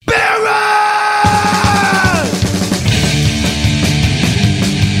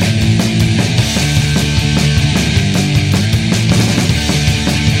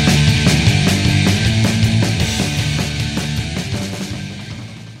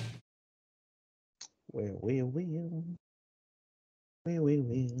Well, well, well. Well, well,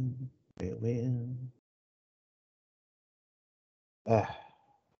 well. Well, well. Ah,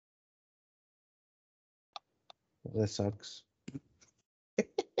 that sucks.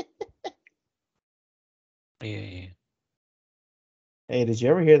 Yeah, Hey, did you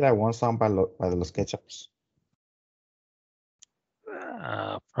ever hear that one song by the Los Ketchups?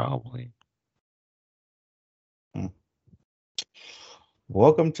 yeah. Probably. Hmm.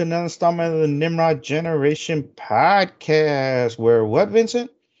 Welcome to another installment of the Nimrod Generation Podcast. Where what,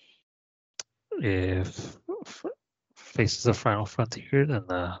 Vincent? If faces the final frontier, then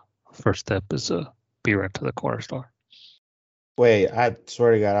the first step is a beer into the corner store. Wait, I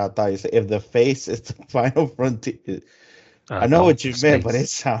swear to God, I thought you said if the face is the final frontier. I know No, what you meant, but it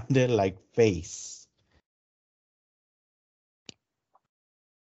space. sounded like face.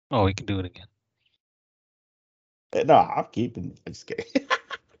 Oh, we can do it again. No, I'm keeping it. I'm just kidding.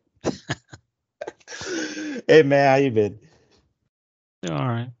 Hey man, how you been? All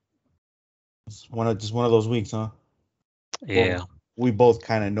right. It's just one of those weeks, huh? Well, Yeah. we both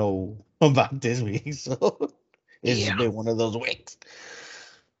kind of know about this week, so it's just Yeah. been one of those weeks.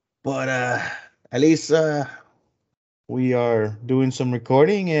 But at least we are doing some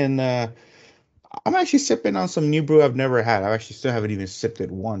recording, and I'm actually sipping on some new brew I've never had. I actually still haven't even sipped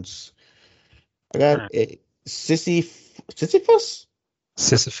it once. I All got right. a Sisyphus.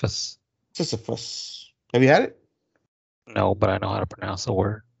 Sisyphus. Sisyphus. Have you had it? No, but I know how to pronounce the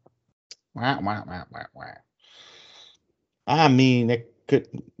word. Wah, wah, wah, wah, wah. I mean, it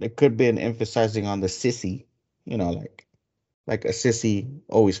could be an emphasizing on the sissy, like a sissy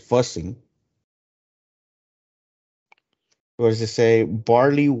always fussing. What does it say?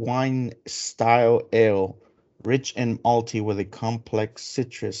 Barley wine style ale, rich and malty with a complex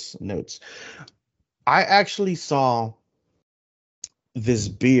citrus notes. I actually saw this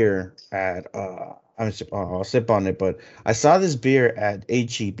beer at I'll sip on it, but I saw this beer at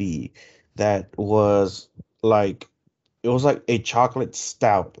HEB that was like it was like a chocolate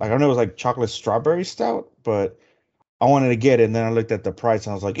stout. Like I don't know, it was like chocolate strawberry stout, but I wanted to get it, and then I looked at the price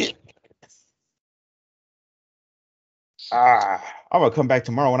and I was like, I'm gonna come back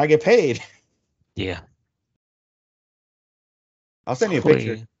tomorrow when I get paid. Yeah. I'll send you a picture.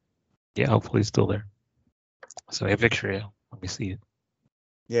 Hopefully. Yeah. Hopefully, it's still there. So, a victory. Let me see it.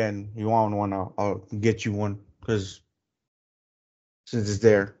 Yeah, and you want one, I'll get you one because since it's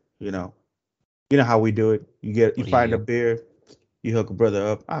there, you know how we do it. You find a Yep. beer, you hook a brother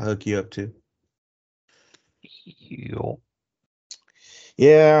up, I hook you up too. Yep.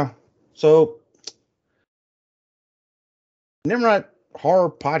 Yeah. So Nimrod Horror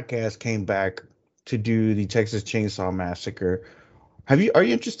Podcast came back to do the Texas Chainsaw Massacre. Are you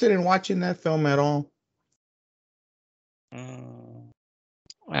interested in watching that film at all? Mm,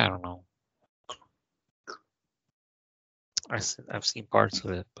 I don't know. I've seen parts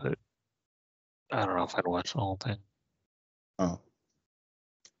of it, but I don't know if I'd watch the whole thing. Oh.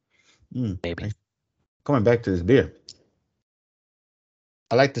 Mm. Maybe. Coming back to this beer.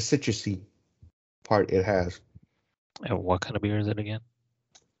 I like the citrusy part it has. And what kind of beer is it again?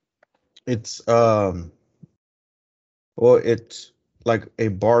 It's it's like a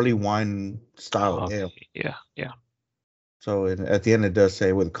barley wine style ale. Okay. Yeah. Yeah. So at the end it does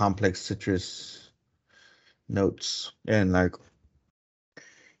say with complex citrus notes and like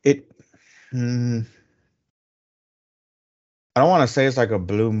it. Mm, I don't want to say it's like a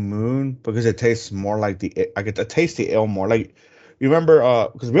blue moon because it tastes more like I get to taste the ale more. Like you remember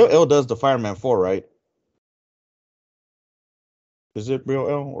because real ale does the Fireman 4, right? Is it real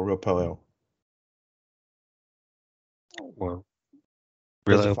ale or real pale ale? Or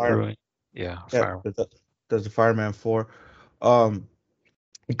Does the real fire brewing. Yeah. yeah, Fire. does the Fireman 4. Um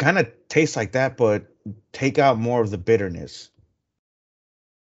it kind of tastes like that, but take out more of the bitterness.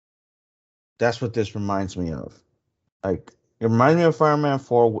 That's what this reminds me of. Like it reminds me of Fireman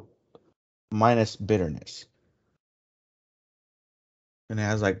 4 minus bitterness. And it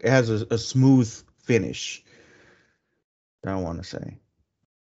has a smooth finish. I want to say.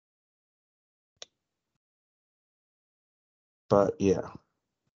 But yeah.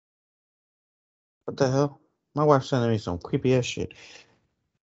 What the hell? My wife's sending me some creepy ass shit.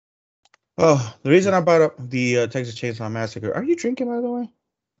 Oh, the reason I brought up the Texas Chainsaw Massacre. Are you drinking, by the way?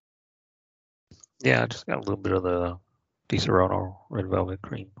 Yeah. I just got a little bit of the Di Serono red velvet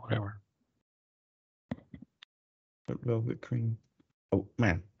cream, whatever. Velvet cream. Oh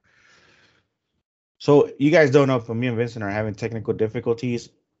man. So you guys don't know if me and Vincent are having technical difficulties.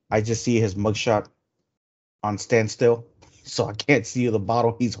 I just see his mugshot on standstill, so I can't see the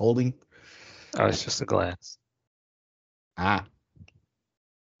bottle he's holding. Oh, it's just a glass. Ah,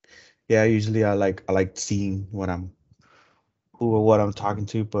 Yeah, usually I like seeing what I'm who or what I'm talking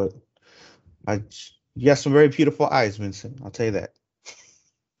to, but I you got some very beautiful eyes, Vincent. I'll tell you that.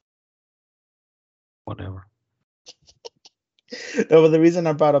 Whatever. No, but the reason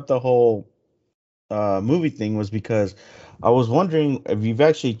I brought up the whole movie thing was because I was wondering if you've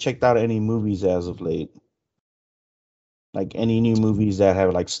actually checked out any movies as of late, like any new movies that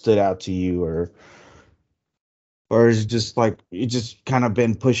have like stood out to you, or is it just like you just kind of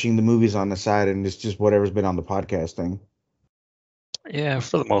been pushing the movies on the side and it's just whatever's been on the podcast thing. Yeah,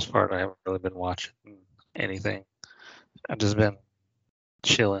 for the most part, I haven't really been watching anything. I've just been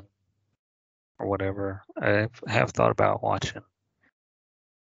chilling or whatever. I have thought about watching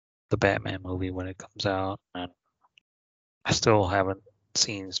the Batman movie when it comes out, and I still haven't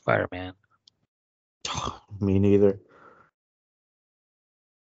seen Spider-Man. Me neither.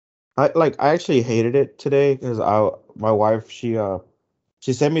 I actually hated it today because I my wife she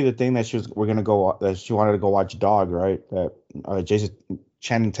sent me the thing that we're gonna that she wanted to go watch Dog, right, that Jason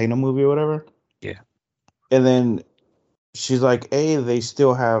Channing Tatum movie or whatever, Yeah. and then she's like, hey, they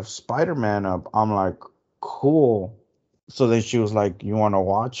still have Spider-Man up. I'm like, cool. So then she was like, you want to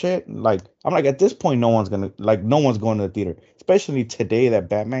watch it? Like, I'm like, at this point no one's going to the theater, especially today that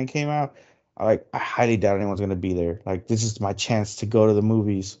Batman came out. I highly doubt anyone's going to be there. Like, this is my chance to go to the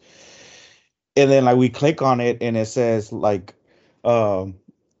movies. And then like we click on it and it says like um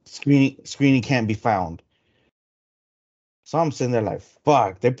screening can't be found. So I'm sitting there like,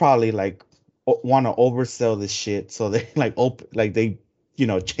 fuck, they probably like want to oversell this shit. So they like they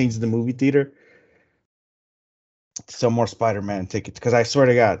change the movie theater to sell more Spider-Man tickets. Because I swear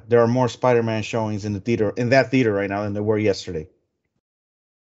to God, there are more Spider-Man showings in that theater right now than there were yesterday.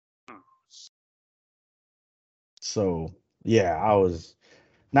 So yeah,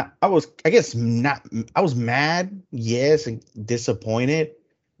 I guess not, I was mad, yes, and disappointed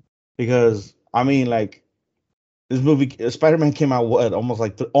because I mean like this movie Spider-Man came out what almost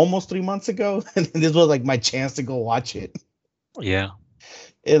like almost 3 months ago, and this was like my chance to go watch it. Yeah.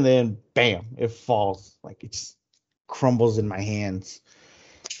 And then bam, it falls like it just crumbles in my hands,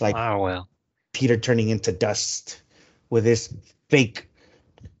 like Oh well. Peter turning into dust with his fake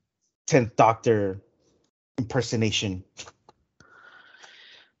 10th Doctor impersonation.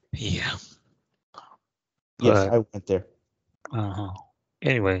 Yeah. Yes, But I went there.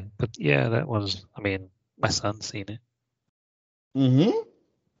 anyway, but yeah, that was. I mean, my son's seen it. Mm-hmm.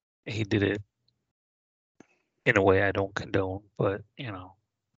 He did it in a way I don't condone, but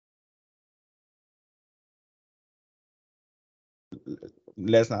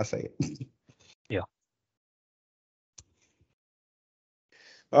Let's not say it. yeah.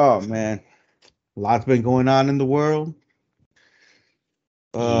 Oh man, a lot's been going on in the world.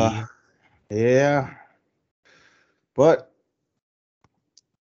 Uh, Yeah. yeah, but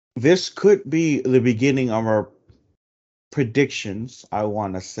this could be the beginning of our predictions. I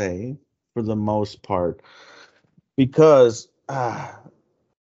want to say, for the most part, because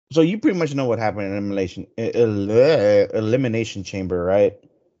so you pretty much know what happened in elimination chamber, right?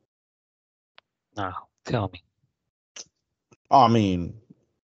 No, tell me. I mean,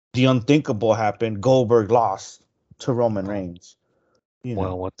 the unthinkable happened. Goldberg lost to Roman Oh, Reigns. You well,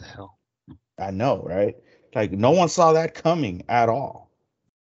 know, what the hell? I know, right? Like no one saw that coming at all.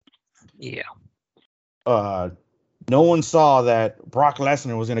 Yeah. Uh, no one saw that Brock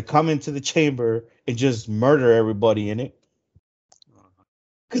Lesnar was going to come into the chamber and just murder everybody in it.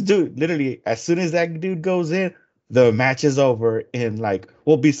 Cause dude, literally, as soon as that dude goes in, the match is over. And like,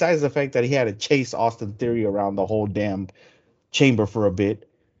 well, besides the fact that he had to chase Austin Theory around the whole damn chamber for a bit.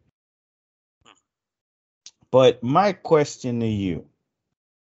 But my question to you,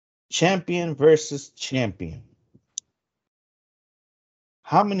 champion versus champion.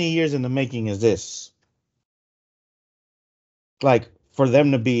 How many years in the making is this? Like for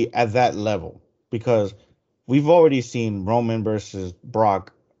them to be at that level? Because we've already seen Roman versus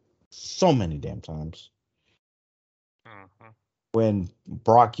Brock so many damn times. Mhm. When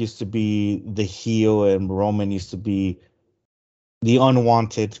Brock used to be the heel and Roman used to be the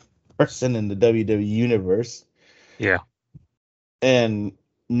unwanted person in the WWE universe. Yeah. And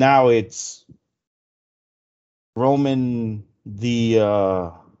now it's Roman the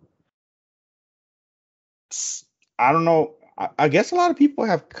I don't know. I guess a lot of people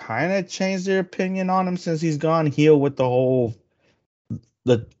have kind of changed their opinion on him since he's gone heel with the whole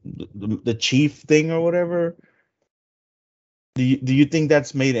the chief thing or whatever. Do you think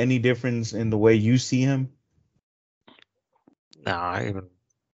that's made any difference in the way you see him? No, I even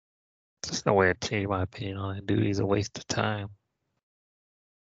there's no way to change my opinion on it, dude. He's a waste of time.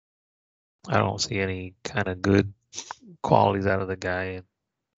 I don't see any kind of good qualities out of the guy.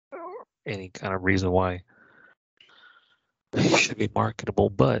 any kind of reason why it should be marketable.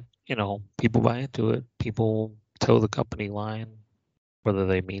 But people buy into it. People toe the company line, whether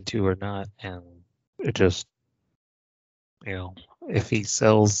they mean to or not, and it just you know if he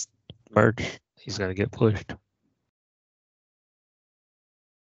sells merch, he's gonna get pushed.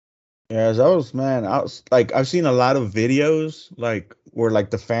 Yeah, as I was man, I was like I've seen a lot of videos like where like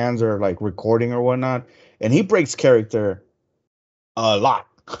the fans are like recording or whatnot, and he breaks character a lot.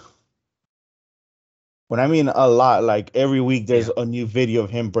 When I mean a lot, like every week there's Yeah, a new video of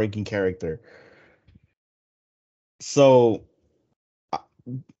him breaking character. So uh,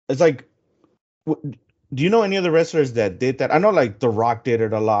 it's like, do you know any other wrestlers that did that? I know like The Rock did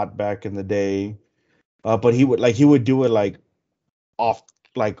it a lot back in the day, but he would do it off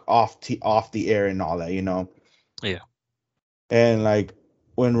off the air and all that, you know. yeah, And like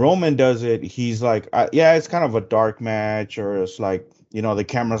when Roman does it, he's like, yeah, it's kind of a dark match, or it's like the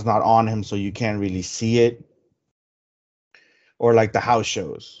camera's not on him, so you can't really see it, or like the house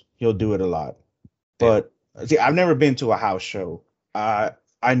shows, he'll do it a lot. yeah. But see, I've never been to a house show.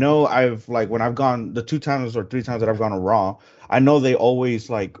 I know I've like when I've gone the 2 times or 3 times that I've gone to Raw, I know they always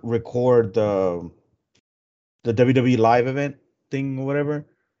like record the WWE live event thing or whatever.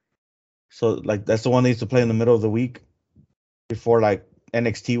 So like that's the one they used to play in the middle of the week before like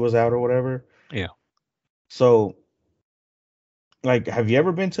NXT was out or whatever. Yeah. So like, have you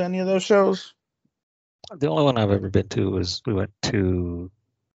ever been to any of those shows? The only one I've ever been to was we went to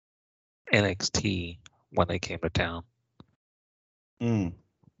NXT when they came to town, Mm.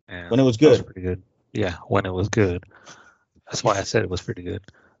 and When it was that was good. pretty good. Yeah, when it was good. That's why I said it was pretty good.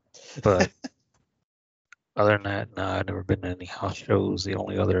 But other than that, no, I've never been to any house shows. The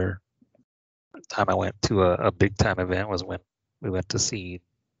only other time I went to a big time event was when we went to see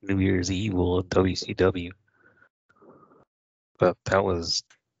New Year's Evil at WCW. But that was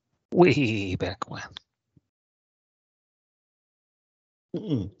way back when.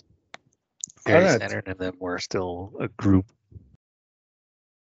 Mm-mm. Oh, Gary Center and them were still a group.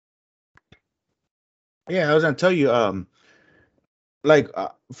 yeah, I was gonna tell you, like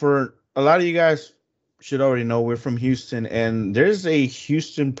for a lot of you guys should already know we're from Houston, and there's a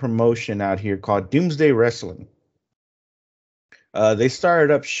Houston promotion out here called Doomsday Wrestling. They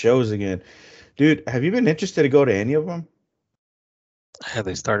started up shows again, dude. Have you been interested to go to any of them? Have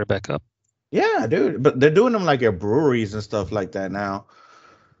they started back up? Yeah, dude, but they're doing them like at breweries and stuff like that now.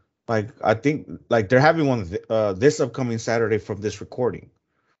 Like I think like they're having one this upcoming Saturday from this recording.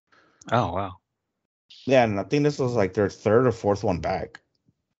 Oh wow. Yeah, and I think this was like their third or fourth one back.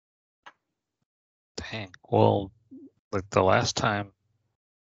 Dang. Well, like the last time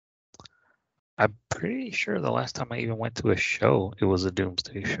I'm pretty sure the last time I even went to a show, it was a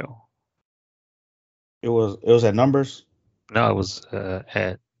Doomsday show. It was at Numbers. No, it was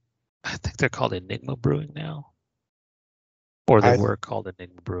at I think they're called Enigma Brewing now, or they I were called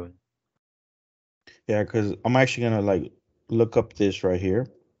Enigma Brewing. Yeah, because I'm actually gonna like look up this right here.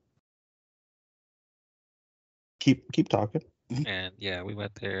 Keep talking. And yeah, we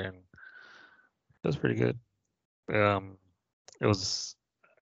went there and it was pretty good. Um, it was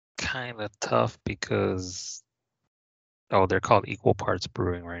kind of tough because they're called Equal Parts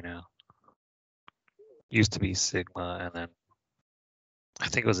Brewing right now. Used to be Sigma, and then I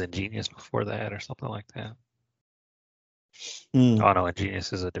think it was Ingenious before that or something like that. Hmm. Oh no,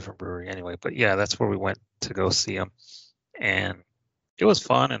 Ingenious is a different brewery anyway. But yeah, that's where we went to go see them, and it was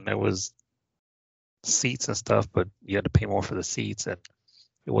fun, and there was seats and stuff, but you had to pay more for the seats, and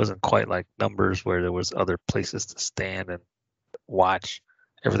it wasn't quite like Numbers where there was other places to stand and watch.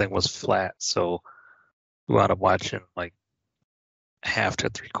 Everything was flat, so we wound up watching like half to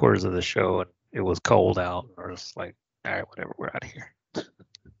 3/4 of the show, and it was cold out, and we're just like, all right, whatever, we're out of here.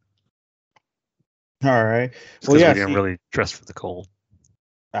 All right. Just Well, because we yeah. didn't See. really dress for the cold.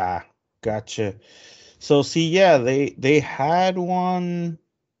 Gotcha. So see, yeah, they had one.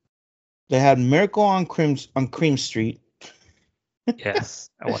 They had Miracle on Cream Street. Yes,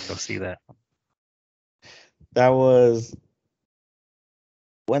 I want to go see that. That was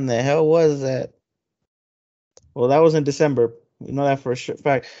when the hell was that? Well, that was in December. We know that for a sure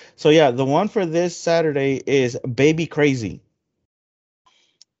fact. So yeah, the one for this Saturday is Baby Crazy.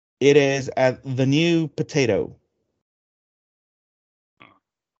 It is at the New Potato.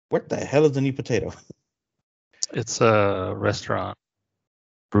 What the hell is the New Potato? It's a restaurant,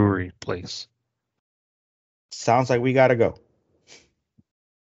 brewery place. Sounds like we gotta go.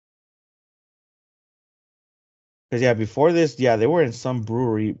 Because yeah, before this, yeah, they were in some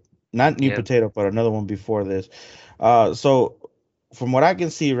brewery, not New Yeah, Potato, but another one before this. So from what I can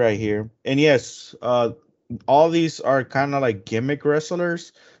see right here, and yes, all these are kind of like gimmick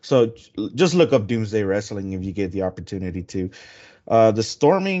wrestlers. So just look up Doomsday Wrestling if you get the opportunity to. The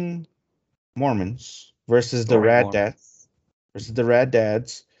Storming Mormons versus the Storming Rad Dad Mormons. versus the Rad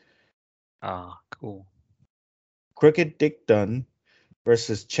Dads. Ah, cool. Crooked Dick Dunn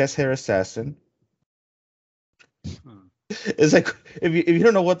versus Chest Hair Assassin. Hmm. It's like if you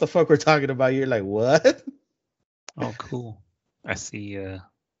don't know what the fuck we're talking about, you're like, what? Oh, cool. I see.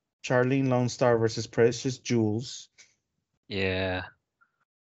 Charlene Lone Star versus Precious Jewels. Yeah.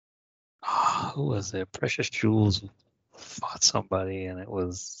 Who was it? Precious Jewels fought somebody, and it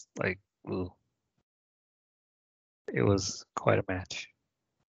was like, ooh, it was quite a match.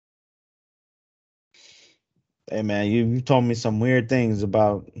 Hey man, you told me some weird things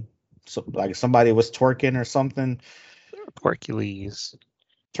about like somebody was twerking or something. Hercules.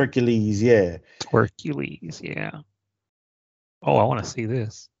 Hercules, yeah. Hercules, yeah. Oh, I want to see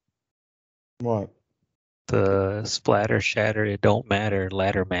this. What? The splatter, shatter, it don't matter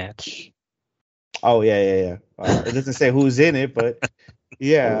ladder match. Oh yeah, yeah, yeah. It doesn't say who's in it, but Oh,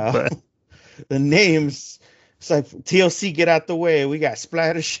 yeah, but the names. It's like TLC, get out the way. We got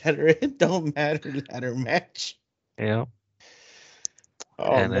Splatter Shatter. It don't matter. Ladder match. yeah,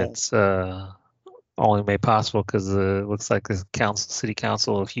 Oh and man. it's only made possible because it looks like the city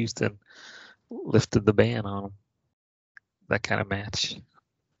council of Houston lifted the ban on them. That kind of match.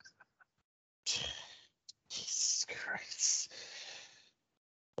 Jesus Christ.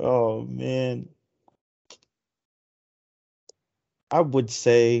 Oh man. I would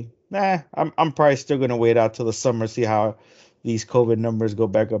say, nah. I'm probably still gonna wait out till the summer, see how these COVID numbers go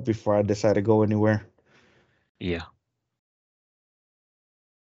back up before I decide to go anywhere. Yeah,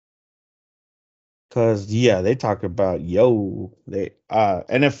 Cause yeah, they talk about they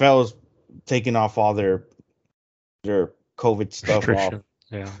NFL's taking off all their COVID stuff off. restriction.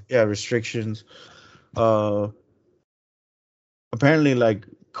 Yeah, Yeah, restrictions. Uh Apparently like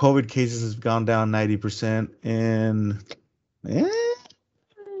COVID cases has gone down 90%, and eh,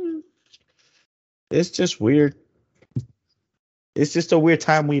 it's just weird. It's just a weird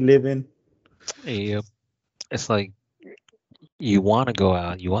time we live in. yep. It's like you want to go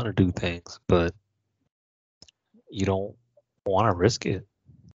out, you want to do things, but you don't want to risk it.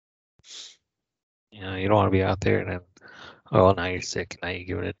 You don't want to be out there and then, oh, now you're sick. Now you're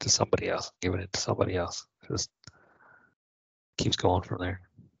giving it to somebody else, giving it to somebody else. Just keeps going from there.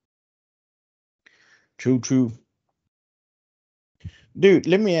 True, true. Dude,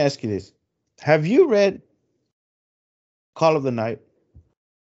 let me ask you this. Have you read Call of the Night?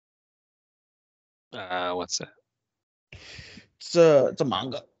 What's that? It's a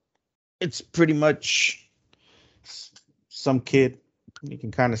manga. It's pretty much some kid. You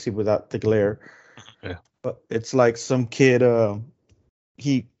can kind of see without the glare, Yeah. but it's like some kid.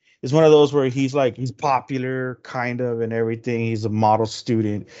 He is one of those where he's popular, kind of, and everything. He's a model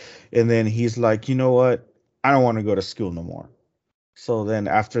student, and then he's like, you know what? I don't want to go to school no more. So then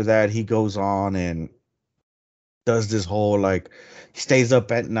after that, he goes on and does this whole like, he stays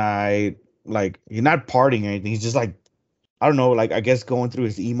up at night, like he's not partying or anything. He's just like, I don't know, like I guess going through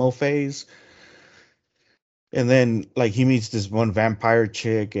his emo phase. And then like he meets this one vampire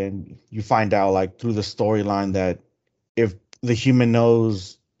chick, and you find out like through the storyline that if the human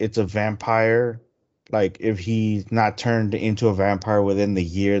knows it's a vampire, like if he's not turned into a vampire within the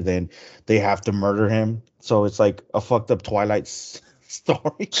year, then they have to murder him. So it's like a fucked up Twilight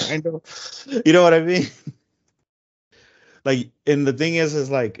story, kind of. You know what I mean? Like, and the thing is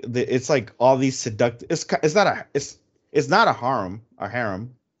like it's like all these seductive. It's not a harem,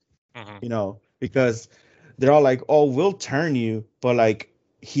 Hmm. because they're all like, "Oh, we'll turn you," but like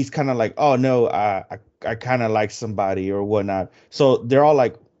he's kind of like, "Oh no, I kind of like somebody or whatnot." So they're all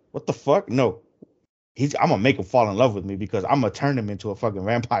like, "What the fuck? No, I'm gonna make him fall in love with me because I'm gonna turn him into a fucking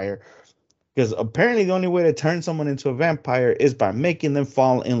vampire." Because apparently the only way to turn someone into a vampire is by making them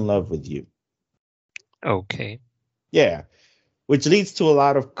fall in love with you. Okay. Yeah, which leads to a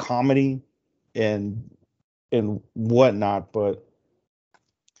lot of comedy and whatnot, but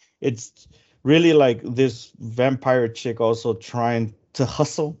it's really like this vampire chick also trying to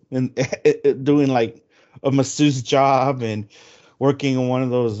hustle and doing like a masseuse job and working in one of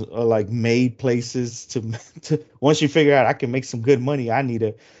those like maid places to once you figure out I can make some good money, I need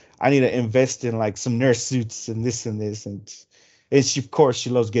to invest in like some nurse suits and this and she, of course, she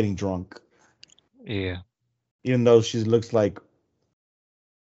loves getting drunk, Yeah. even though she looks like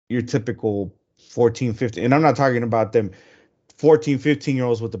your typical 14, 15, and I'm not talking about them 14, 15 year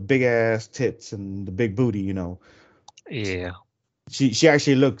olds with the big ass tits and the big booty. Yeah. She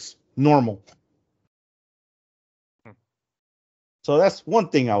actually looks normal. So that's one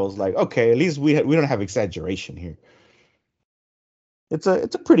thing I was like, okay, at least we don't have exaggeration here. It's a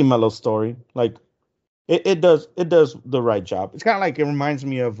pretty mellow story. Like it does the right job. It's kind of like it reminds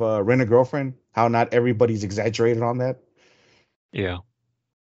me of Rent a Girlfriend. How not everybody's exaggerated on that. Yeah.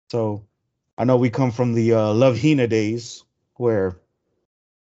 So I know we come from the Love Hina days where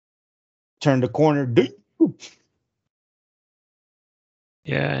turn the corner.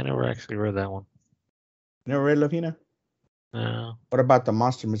 Yeah, I never actually read that one. Never read Love Hina? No. What about the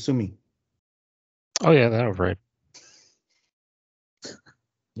Monster Musume? Oh yeah, that I've read.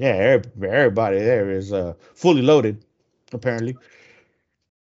 Yeah, everybody there is fully loaded, apparently,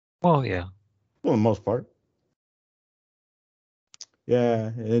 Well, yeah. for the most part.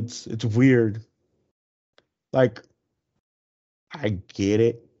 Yeah, it's weird. Like I get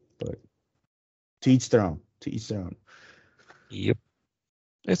it, but to each their own. To each their own. Yep.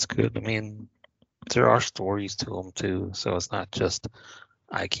 It's good. I mean, there are stories to them too, so it's not just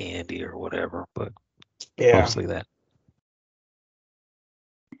eye candy or whatever, but Yeah, mostly that.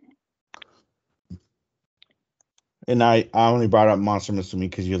 and I only brought up Monster Musume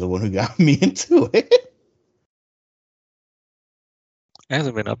because you're the one who got me into it. It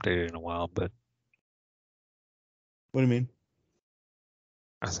hasn't been updated in a while, but What do you mean?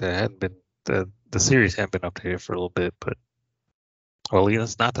 I said it hadn't been the series hadn't been updated for a little bit, but well,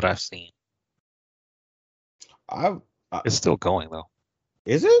 it's not that I've seen. I, I It's still going though.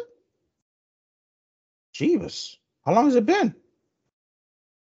 is it? Jeebus. How long has it been?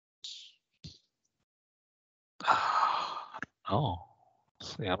 I don't know.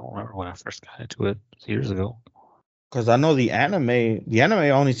 See, I don't remember when I first got into it years ago. Because I know the anime I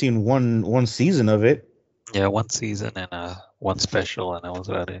only seen one season of it. Yeah, one season and one special, and that was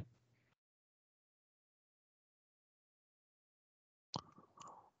about it.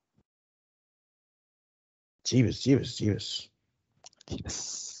 Jeebus.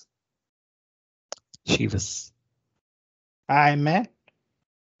 Chivas. Chivas. All right, man.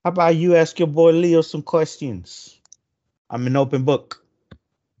 How about you ask your boy Leo some questions? I'm an open book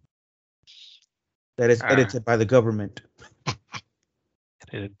that is Are edited by the government.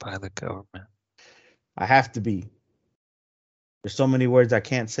 edited by the government. I have to be. There's so many words I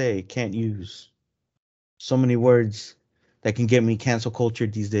can't say, can't use. So many words that can get me cancel culture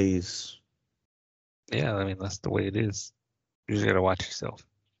these days. Yeah, I mean that's the way it is. You just gotta watch yourself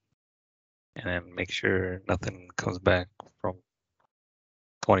and then make sure nothing comes back from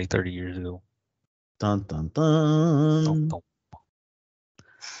 20, 30 years ago. Dun dun Don't, dun. don't.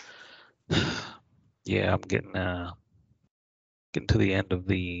 Yeah, I'm getting to the end of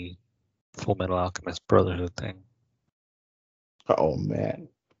the Full Metal Alchemist Brotherhood thing. Oh man.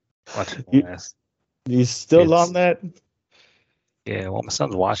 Watching the You last. you still on It's that? yeah. Well, my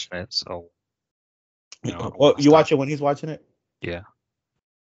son's watching it, so I don't Well, want to you stop. watch it when he's watching it? Yeah,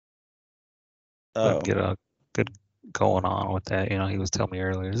 let him Oh, get a good going on with that. He was telling me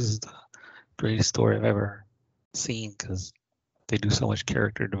earlier this is the greatest story I've ever seen because they do so much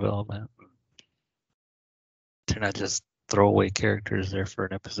character development. They're not just throwaway characters there for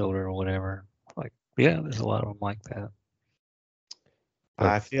an episode or whatever. Like, yeah, there's a lot of them like that. But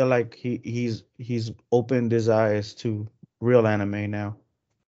I feel like he's opened his eyes to real anime now.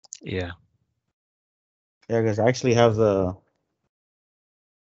 yeah, Yeah, because I actually have the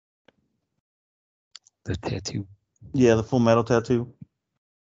tattoo. the Full Metal tattoo.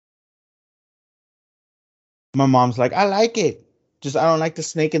 My mom's like, I like it. Just I don't like the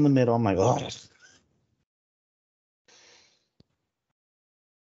snake in the middle. I'm like, oh,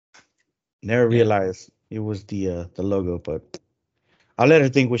 never Yeah, realized it was the logo, but I'll let her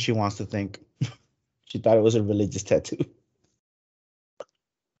think what she wants to think. She thought it was a religious tattoo.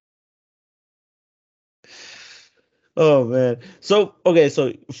 Oh man. So okay,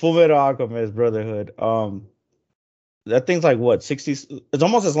 so Full Metal Alchemist Brotherhood. That thing's like what, 60? It's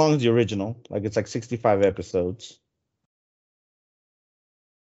almost as long as the original. Like it's like 65 episodes,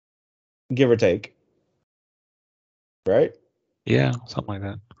 give or take, right? yeah, something like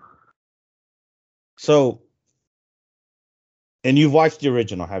that. So, and you've watched the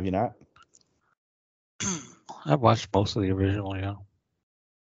original, have you not? I've watched most of the original. Yeah,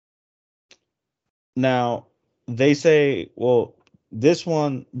 Now, they say, well, this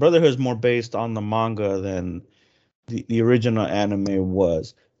one, Brotherhood is more based on the manga than the original anime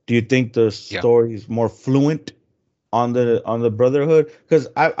was. Do you think the yeah, story is more fluent on the Brotherhood? Because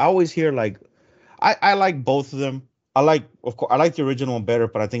I always hear like I like both of them. I like, of course, I like the original one better,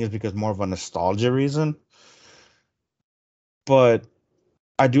 but I think it's because more of a nostalgia reason. But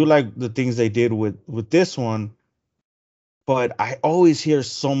I do like the things they did with this one. But I always hear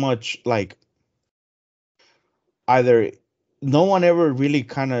so much like either no one ever really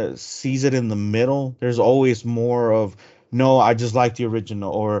kind of sees it in the middle. There's always more of, no, I just like the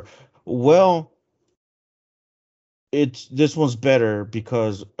original, or, well, it's this one's better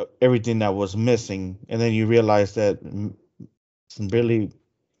because everything that was missing, and then you realize that it's really,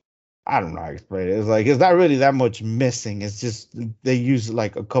 I don't know how to explain it. It's like it's not really that much missing. It's just they use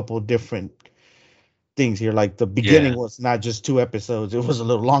like a couple different things here. Like the beginning Yeah, was not just 2 episodes; it was a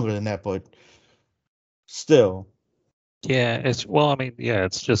little longer than that, but still, yeah. It's well, I mean, yeah.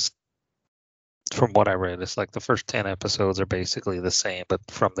 It's just from what I read, it's like the first 10 episodes are basically the same, but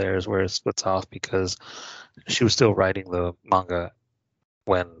from there is where it splits off because she was still writing the manga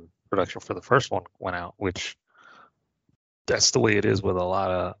when production for the first one went out, which that's the way it is with a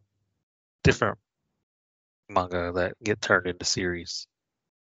lot of different manga that get turned into series.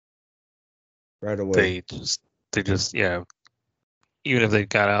 right away. They just yeah, even if they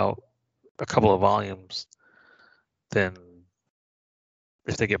got out a couple of volumes, then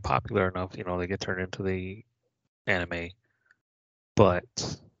if they get popular enough, they get turned into the anime.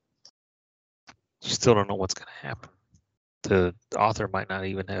 But you still don't know what's going to happen. The author might not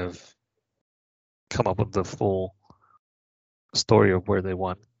even have come up with the full story of where they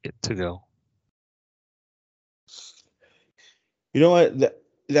want it to go. You know what?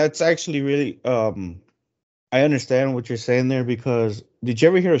 That's actually really I understand what you're saying there because did you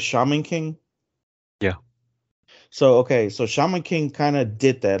ever hear of Shaman King? Yeah. So okay, so Shaman King kind of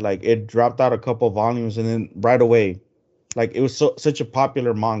did that. Like it dropped out a couple volumes and then right away, like it was such a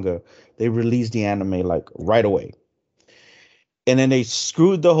popular manga, they released the anime like right away. And then they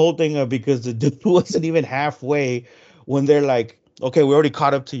screwed the whole thing up because the dude wasn't even halfway when they're like, "Okay, we already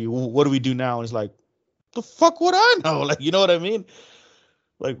caught up to you. What do we do now?" And it's like, "The fuck would I know?" Like, you know what I mean?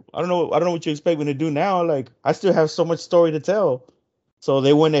 Like, I don't know what you expect me to do now. Like, I still have so much story to tell. So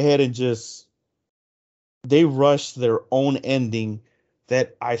they went ahead and just they rushed their own ending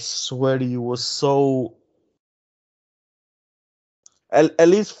that I swear to you was so at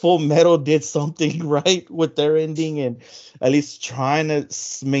least Full Metal did something right with their ending and at least trying to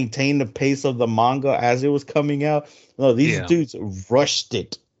maintain the pace of the manga as it was coming out. No, these Yeah. dudes rushed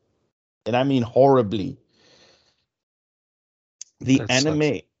it, and I mean horribly. The That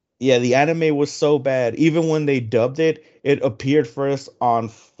sucks. anime, yeah, the anime was so bad. Even when they dubbed it, it appeared first on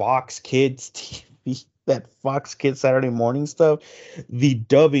Fox Kids TV, that Fox Kids Saturday morning stuff. The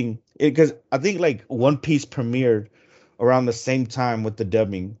dubbing, because I think like One Piece premiered around the same time with the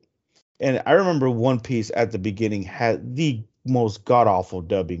dubbing. And I remember One Piece at the beginning had the most god awful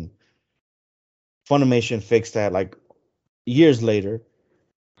dubbing. Funimation fixed that like years later,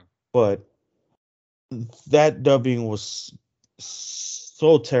 but that dubbing was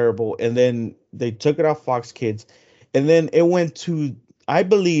so terrible. And then they took it off Fox Kids, and then it went to, I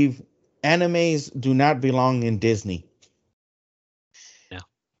believe, animes do not belong in Disney. Yeah.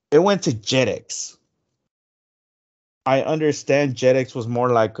 It went to Jetix. I understand Jetix was more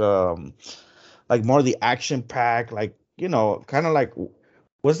like more the action pack, like kind of like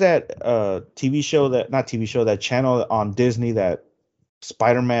was that TV show that not TV show that channel on Disney that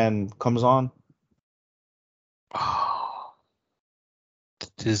Spider-Man comes on? Oh,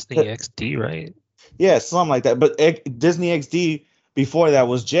 Uh, Disney XD, right? Yeah, something like that. But Disney XD before that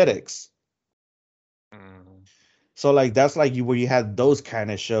was Jetix. Mm, So like that's like you where you had those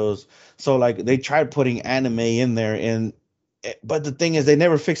kind of shows. So like they tried putting anime in there and but the thing is they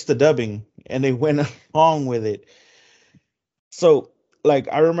never fixed the dubbing and they went along with it. So like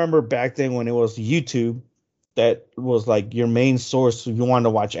I remember back then when it was YouTube that was like your main source if you wanted to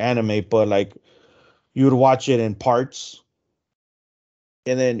watch anime, but like you would watch it in parts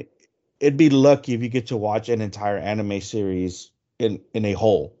and then it'd be lucky if you get to watch an entire anime series in a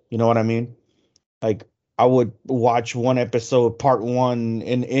whole. You know what I mean? Like I would watch one episode, part one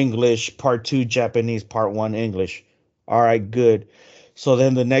in English, part two Japanese, part one English. All right, good. So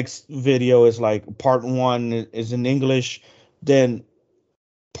then the next video is like part one is in English, then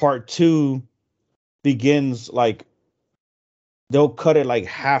part two begins like they'll cut it like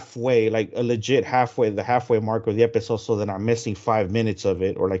halfway, like a legit halfway, the halfway mark of the episode, so that I'm missing 5 minutes of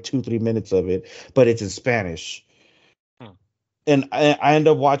it or like 2, 3 minutes of it, but it's in Spanish. hmm. And I end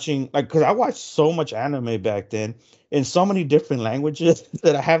up watching like because I watched so much anime back then in so many different languages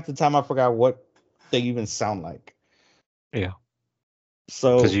that I half the time I forgot what they even sound like. Yeah.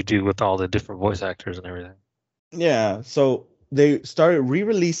 Because So you do with all the different voice actors and everything. yeah, so they started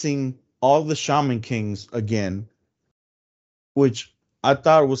re-releasing all the Shaman Kings again, which I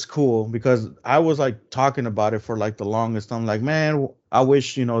thought was cool because I was like talking about it for like the longest. I'm like, man, I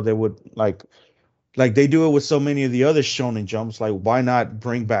wish they would like they do it with so many of the other Shonen Jumps. Like, why not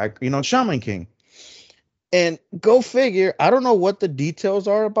bring back Shaman King? And go figure, I don't know what the details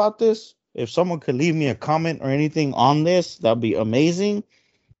are about this. If someone could leave me a comment or anything on this, that'd be amazing.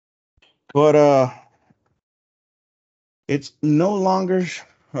 But it's no longer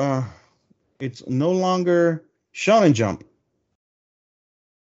uh it's no longer Shonen Jump.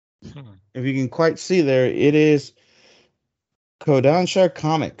 Hmm. If you can quite see there, it is Kodansha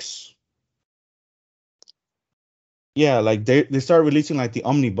Comics. Yeah, like they start releasing like the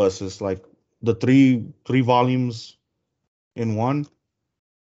omnibuses, like the three volumes in one.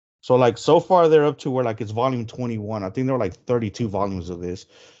 So like so far they're up to where like it's volume 21. I think there were like 32 volumes of this.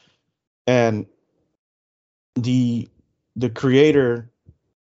 And the the creator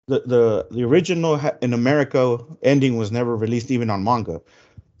the original in America ending was never released even on manga.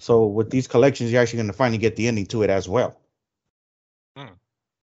 So with these collections, you're actually going to finally get the ending to it as well. Hmm.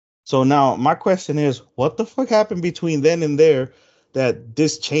 So now my question is, what the fuck happened between then and there that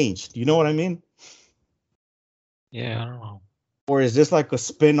this changed? You know what I mean? Yeah, I don't know. Or is this like a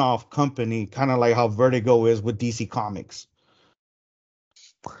spin-off company, kind of like how Vertigo is with DC Comics?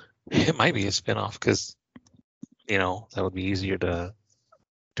 It might be a spinoff because, that would be easier to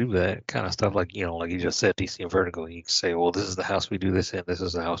do that kind of stuff. Like, like you just said, DC and Vertigo. You can say, well, this is the house we do this in, this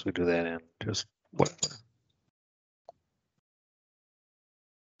is the house we do that in. Just whatever.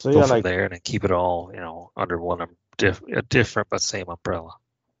 So Go yeah, from like there and then keep it all, under one a different but same umbrella.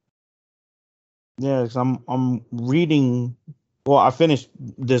 yeah, 'cause I'm reading. Well, I finished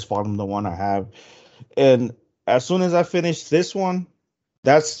this volume, the one I have, and as soon as I finish this one,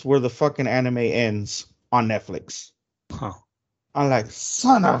 that's where the fucking anime ends on Netflix. Huh. I'm like,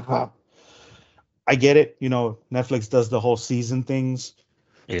 son of a. I get it, Netflix does the whole season things,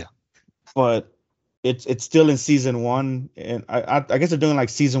 Yeah. but it's still in season one, and I guess they're doing like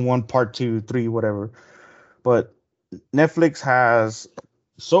season one, part two, three, whatever. But Netflix has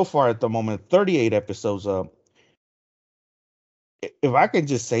so far at the moment 38 episodes up. If I could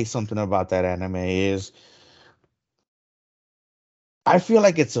just say something about that anime is I feel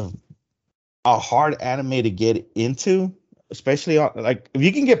like it's a hard anime to get into, especially like if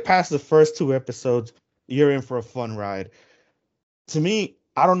you can get past the first two episodes, you're in for a fun ride. To me,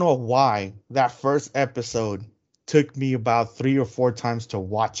 I don't know why that first episode took me about 3 or 4 times to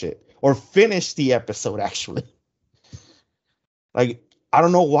watch it or finish the episode actually. Like I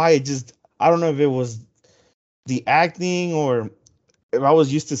don't know why it just I don't know if it was the acting or if I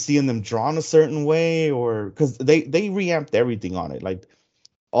was used to seeing them drawn a certain way or because they reamped everything on it. Like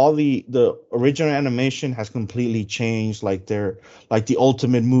all the original animation has completely changed. Like they're like the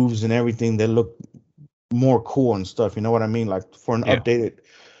ultimate moves and everything. They look more cool and stuff. You know what I mean? Like for an Yeah. updated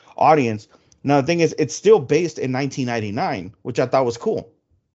audience. Now the thing is, it's still based in 1999, which I thought was cool.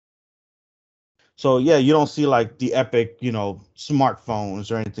 So yeah, you don't see like the epic,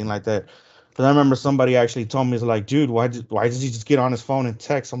 smartphones or anything like that. Because I remember somebody actually told me, "It's like, dude, why did he just get on his phone and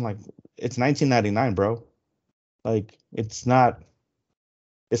text?" I'm like, "It's 1999, bro. Like, it's not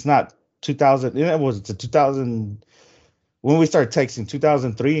 2000. It was it 2000 when we started texting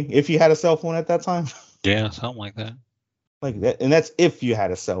 2003. If you had a cell phone at that time, Yeah, something like that. like that, and that's if you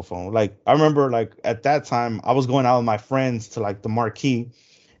had a cell phone. Like I remember, like at that time, I was going out with my friends to like the marquee,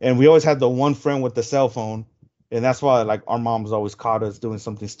 and we always had the one friend with the cell phone, and that's why like our moms always caught us doing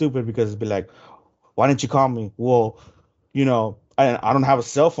something stupid because it'd be like, "Why didn't you call me?" Well, I don't have a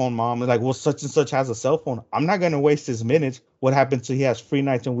cell phone, mom. It's like, well, such and such has a cell phone. I'm not gonna waste his minutes. What happens to he has free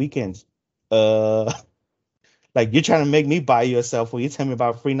nights and weekends? Uh, like you're trying to make me buy you a cell phone. You tell me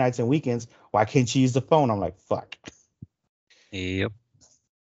about free nights and weekends. Why can't you use the phone? I'm like, fuck. Yep.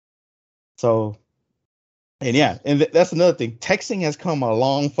 So, and yeah, and that's another thing. Texting has come a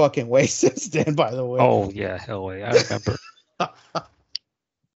long fucking way since then, by the way. Oh yeah, hell yeah. I remember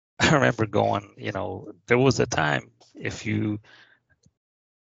I remember going, there was a time if you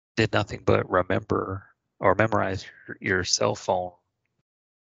did nothing but remember or memorize your cell phone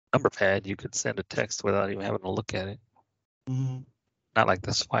number pad, you could send a text without even having to look at it. Mhm. Not like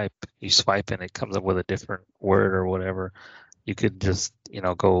the swipe. You swipe and it comes up with a different word or whatever. You could just,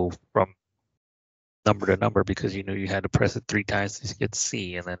 go from number to number because you knew you had to press it 3 times to get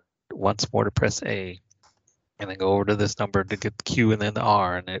C and then once more to press A and then go over to this number to get the Q and then the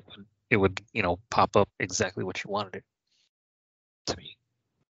R and it would, pop up exactly what you wanted it to be.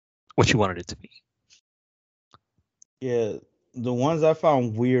 What you wanted it to be. Yeah, the ones I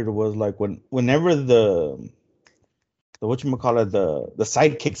found weird was like whenever the whatchamacallit, the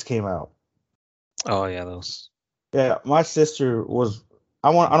sidekicks came out. Oh yeah, those. Yeah, my sister was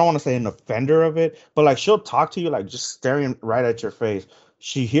I don't want to say an offender of it, but like she'll talk to you like just staring right at your face.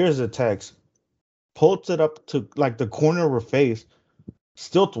 She hears a text, pulls it up to like the corner of her face,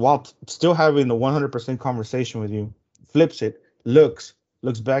 still having the 100% conversation with you, flips it, looks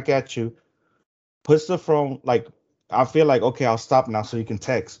back at you, puts the phone like, I feel like, okay, I'll stop now so you can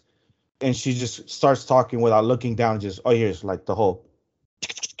text, and she just starts talking without looking down, just, oh, here's like the whole,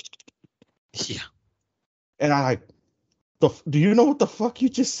 Yeah. and I like, do you know what the fuck you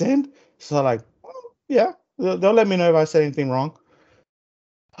just said? So like, oh, yeah, they'll let me know if I said anything wrong.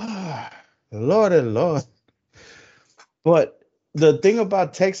 Lord and Lord. But the thing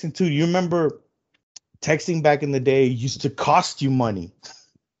about texting too, you remember texting back in the day used to cost you money.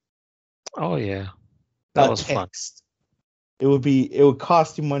 Oh yeah. That A was fun. text. It would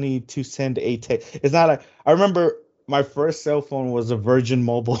cost you money to send a text. It's not like, I remember my first cell phone was a Virgin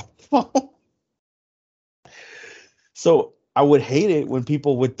Mobile phone. So I would hate it when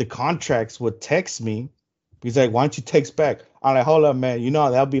people with the contracts would text me. He's like, why don't you text back? I'm like, hold up, man. You know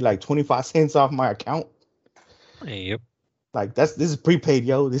that'll be like 25 cents off my account. Yep. Like this is prepaid,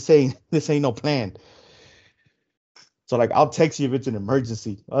 yo. This ain't no plan. So like I'll text you if it's an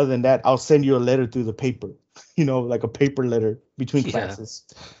emergency. Other than that, I'll send you a letter through the paper. Like a paper letter between Yeah. classes.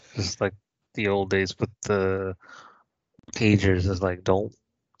 Just like the old days with the pagers. It's like, don't,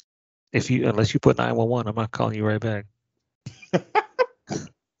 if you, unless you put 911, I'm not calling you right back.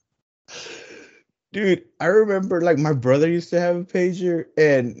 Dude, I remember like my brother used to have a pager,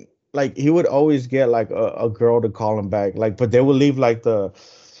 and like he would always get like a girl to call him back. Like, but they would leave like it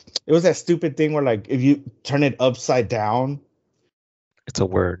was that stupid thing where like if you turn it upside down, It's a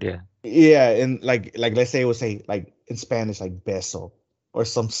word, yeah. yeah, and like let's say it would say like in Spanish like beso or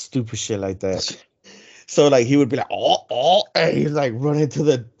some stupid shit like that. So like he would be like, oh, and he's like running to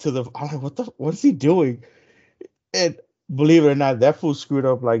the. I'm like, what is he doing? And believe it or not, that fool screwed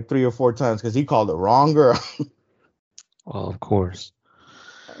up like 3 or 4 times because he called the wrong girl. Well, of course.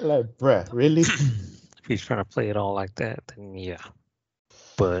 Like, bruh, really? If he's trying to play it all like that, then yeah.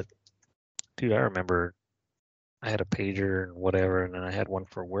 But dude, I remember I had a pager and whatever, and then I had one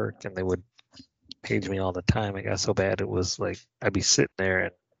for work, and they would page me all the time. It got so bad it was like I'd be sitting there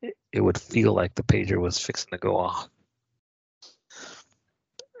and it would feel like the pager was fixing to go off.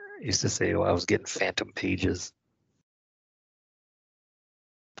 I used to say, oh, I was getting phantom pages.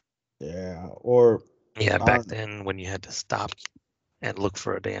 Yeah. Or Yeah, uh, back then when you had to stop and look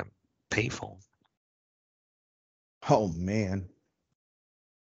for a damn payphone. oh man.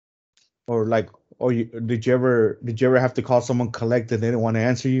 Or like, or did you ever have to call someone collect and they didn't want to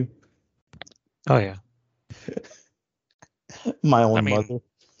answer you? Oh yeah. My I own mean, mother.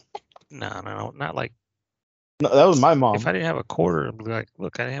 no, not like No, that was my if mom. I didn't have a quarter, I'd be like,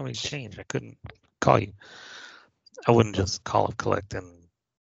 look, I didn't have any change. I couldn't call you. I wouldn't just call up collect and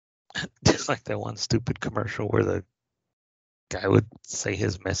just like that one stupid commercial where the guy would say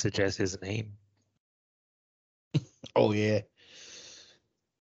his message as his name. Oh yeah.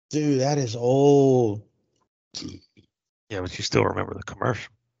 Dude, that is old. Yeah, but you still remember the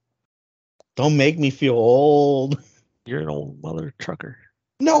commercial. Don't make me feel old. You're an old mother trucker.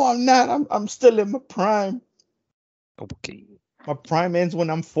 No, I'm not. I'm still in my prime. Okay. My prime ends when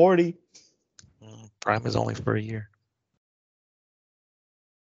I'm 40. Prime is only for a year.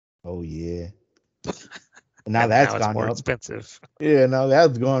 Oh yeah. Now And that's now it's gone more up. expensive. Yeah, now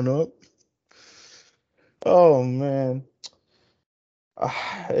that's gone up. Oh man.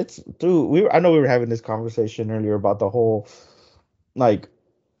 It's dude, I know we were having this conversation earlier about the whole like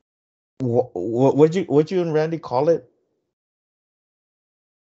what you and Randy call it?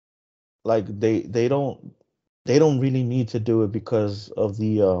 Like they don't really need to do it because of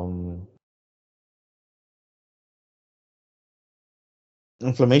the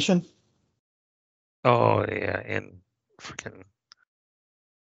inflammation. Oh yeah, and freaking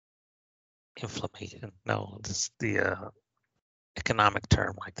inflammation. No, just the economic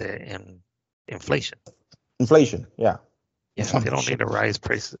term like that and inflation. Inflation, yeah. Yeah, they don't need Inflammation. to raise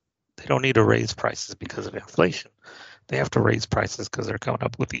prices. They don't need to raise prices because of inflation. They have to raise prices because they're coming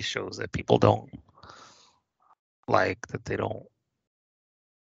up with these shows that people don't like, that they don't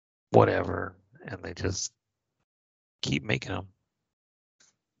whatever, and they just keep making them.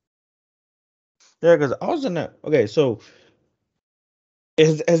 Yeah, because I was in a okay, so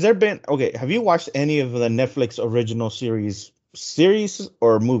has there been okay, have you watched any of the Netflix original series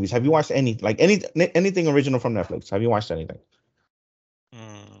or movies? Have you watched anything original from Netflix? Have you watched anything?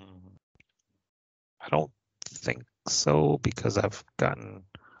 Mm, I don't think so because I've gotten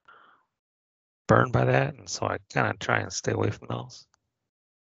burned by that, and so I kind of try and stay away from those.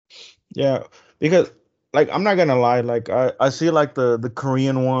 Yeah, because like I'm not gonna lie, like I see like the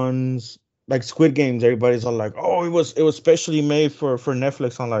Korean ones, like Squid Games. Everybody's all like, "Oh, it was specially made for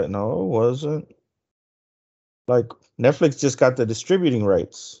Netflix." I'm like, no, it wasn't. Like Netflix just got the distributing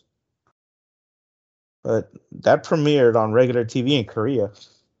rights, but that premiered on regular TV in Korea.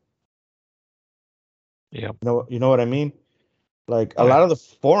 Yeah. You know what I mean? Like a Oh yeah. lot of the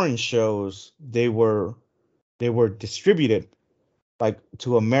foreign shows, they were distributed like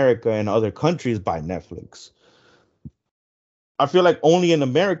to America and other countries by Netflix. I feel like only in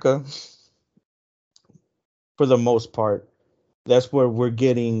America, for the most part, that's where we're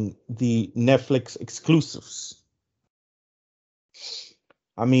getting the Netflix exclusives.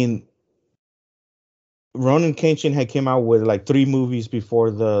 I mean, Ronan Kenshin had came out with like three movies before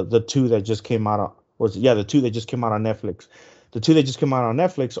the two that just came out on, was yeah, the two that just came out on Netflix. The two that just came out on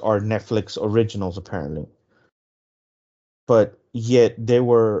Netflix are Netflix originals apparently. But yet they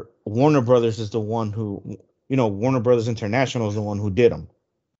were Warner Brothers is the one who, Warner Brothers International is the one who did them,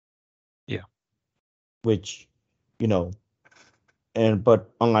 Yeah. which, you know, and but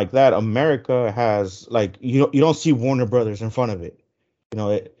unlike that, America has like you don't see Warner Brothers in front of it.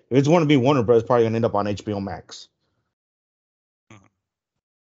 If it's going to be Warner Brothers, it's probably gonna end up on HBO Max Mhm.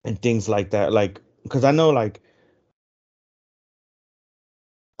 and things like that. Like, because I know, like,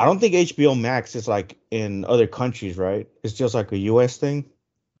 I don't think HBO Max is like in other countries, right? It's just like a US thing.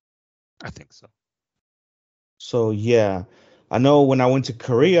 I think so. So yeah, I know when I went to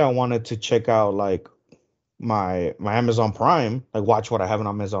Korea, I wanted to check out like my Amazon Prime, like watch what I have on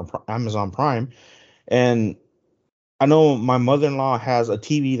Amazon Prime, and I know my mother-in-law has a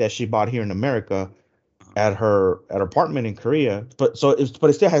TV that she bought here in America Mhm. at her apartment in Korea, but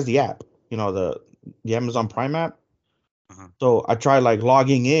it still has the app, the Amazon Prime app. Mhm. So I tried like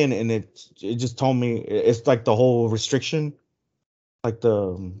logging in, and it just told me it's like the whole restriction, like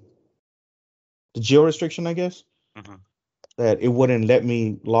the geo restriction, I guess, Mhm. that it wouldn't let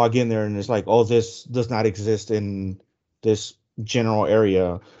me log in there, and it's like, oh, this does not exist in this general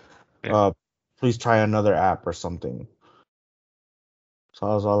area. Yeah. Uh, please try another app or something. So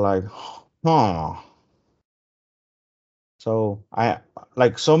I was all like, huh. So I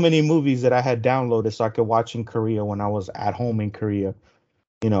like so many movies that I had downloaded so I could watch in Korea when I was at home in Korea.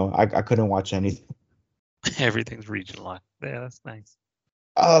 I couldn't watch anything. Everything's regionalized. Yeah, that's nice.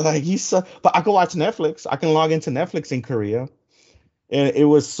 Like but I could watch Netflix. I can log into Netflix in Korea, and it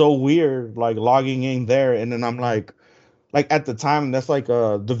was so weird, like logging in there, and then I'm like at the time, that's like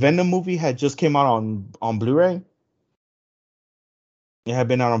the Venom movie had just came out on Blu-ray. It had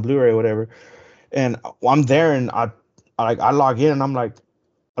been out on Blu-ray or whatever, and I'm there, and I log in, and I'm like,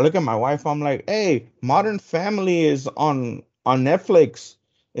 I look at my wife. I'm like, "Hey, Modern Family is on Netflix,"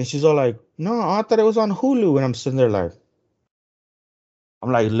 and she's all like, "No, I thought it was on Hulu." And I'm sitting there like,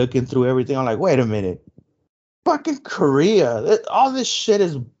 I'm like looking through everything. I'm like, "Wait a minute, fucking Korea! All this shit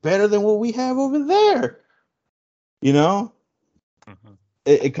is better than what we have over there." You know, Mhm.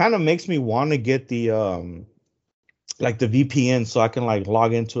 it kind of makes me want to get the like the VPN so I can like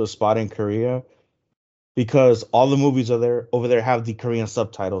log into a spot in Korea because all the movies are there over there have the Korean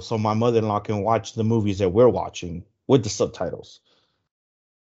subtitles, so my mother-in-law can watch the movies that we're watching with the subtitles.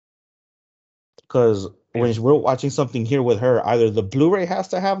 Because Yeah. when we're watching something here with her, either the Blu-ray has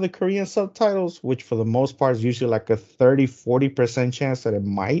to have the Korean subtitles, which for the most part is usually like a 30-40% chance that it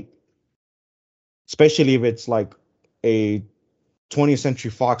might, especially if it's like a 20th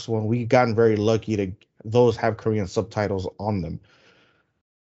Century Fox one. We've gotten very lucky to those have Korean subtitles on them.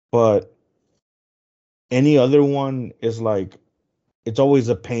 But any other one is like it's always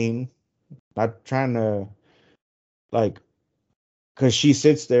a pain. Not trying to like because she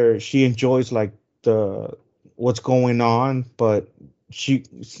sits there, she enjoys like the what's going on, but she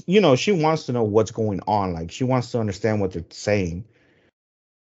she wants to know what's going on. Like she wants to understand what they're saying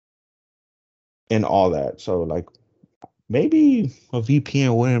and all that. So like maybe a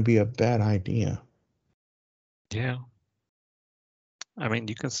VPN wouldn't be a bad idea. Yeah. I mean,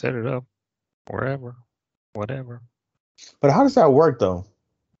 you can set it up wherever, whatever. But how does that work though?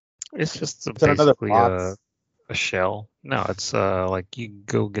 It's just Is that another basically bot? a shell. No, it's like you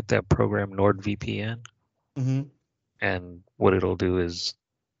go get that program NordVPN, Mm-hmm. and what it'll do is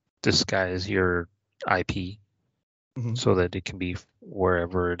disguise your IP Mm-hmm. so that it can be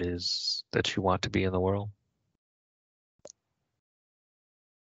wherever it is that you want to be in the world.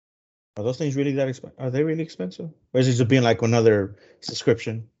 Are those things really that expensive? Are they really expensive? Or is it just being like another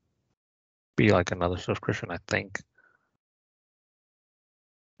subscription? Be like another subscription, I think.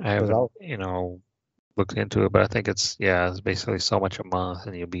 I Because haven't, I'll looked into it, but I think it's basically so much a month,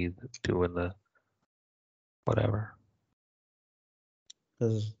 and you'll be doing the whatever.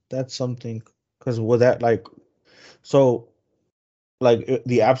 because that's something. Because with that so like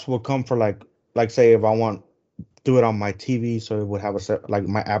the apps will come for like say if I want do it on my TV, so it would have a set, like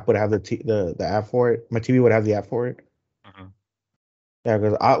my app would have the app for it. My TV would have the app for it. Hmm. Yeah,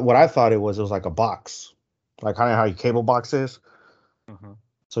 because what I thought it was like a box, like kind of how your cable box is. Hmm.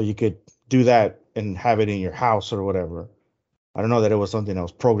 So you could do that and have it in your house or whatever. I don't know that it was something that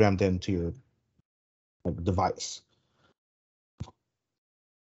was programmed into your like device.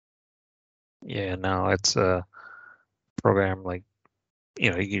 Yeah, now it's a program like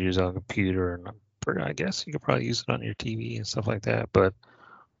you can use it on a computer, and I guess you could probably use it on your TV and stuff like that. But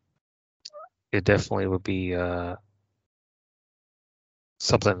it definitely would be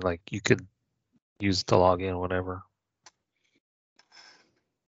something like you could use to log in, whatever,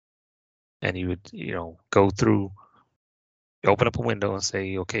 and you would go through, open up a window and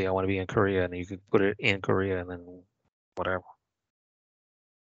say, okay, I want to be in Korea, and you could put it in Korea, and then whatever.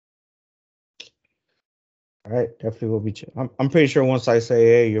 All right, definitely will be. I'm pretty sure once I say,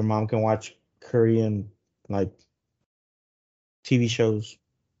 hey, your mom can watch Korean like TV shows,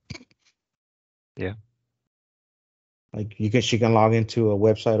 Yeah, like she can log into a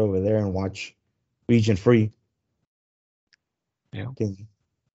website over there and watch region free. yeah,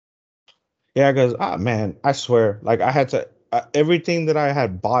 Yeah, because man, I swear, like I had to everything that I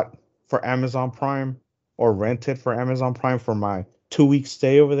had bought for Amazon Prime or rented for Amazon Prime for my 2 week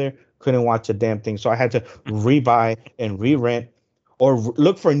stay over there, couldn't watch a damn thing. So I had to rebuy and re-rent or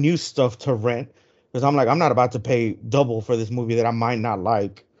look for new stuff to rent because I'm like, I'm not about to pay double for this movie that I might not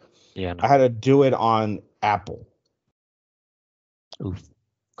like. yeah. I No. had to do it on Apple Oof.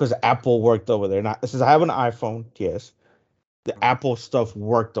 because Apple worked over there. Now, since I have an iPhone, yes, the Mhm. Apple stuff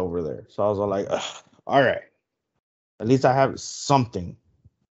worked over there. So I was like, ugh, all right, at least I have something.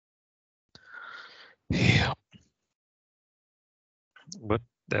 Yeah, but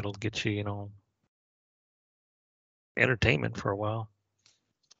that'll get you, entertainment for a while.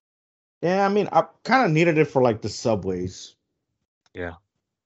 Yeah, I mean, I kind of needed it for like the subways. Yeah,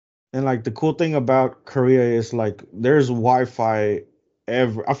 And like the cool thing about Korea is like there's Wi-Fi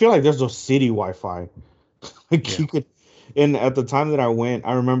ever. I feel like there's no city Wi-Fi. Like yeah. you could, and at the time that I went,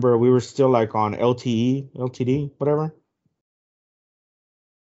 I remember we were still like on LTE, LTD, whatever.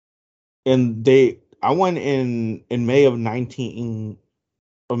 And I went in May of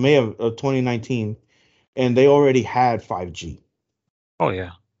 2019, and they already had 5G. Oh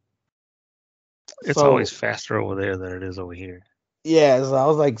yeah, it's always So faster over there than it is over here. yeah, so I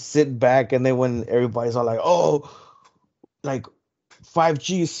was like sitting back, and then when everybody's all like, "Oh, like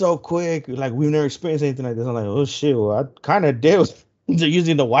 5G is so quick. Like we've never experienced anything like this." I'm like, oh shit, well, I kind of did. They're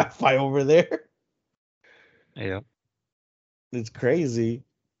using the Wi-Fi over there. Yeah, It's crazy.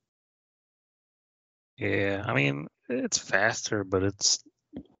 yeah. I mean, it's faster, but it's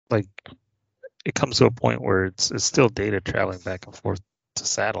like it comes to a point where it's still data traveling back and forth to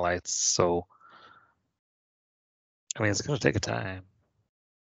satellites. So I mean, it's gonna take a time.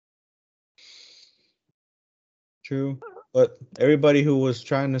 True. But everybody who was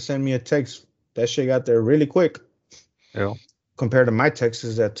trying to send me a text, that shit got there really quick Yeah, compared to my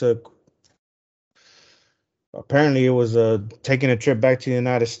texts that took. Apparently, it was taking a trip back to the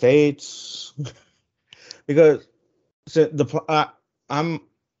United States because I'm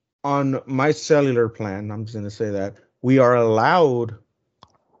on my cellular plan. I'm just gonna say that we are allowed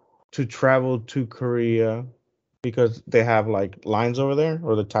to travel to Korea because they have like lines over there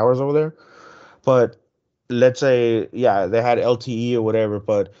or the towers over there. But let's say, yeah, they had LTE or whatever,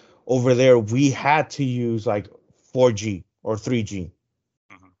 but over there we had to use like 4G or 3G.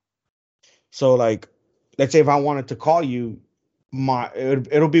 hmm, So like, let's say if I wanted to call you,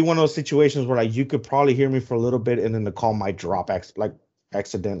 it'll be one of those situations where like you could probably hear me for a little bit and then the call might drop like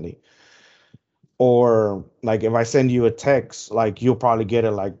accidentally. Or like if I send you a text, like you'll probably get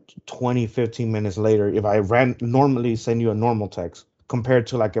it like 20, 15 minutes later if I ran normally send you a normal text compared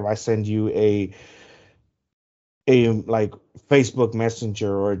to like if I send you a like Facebook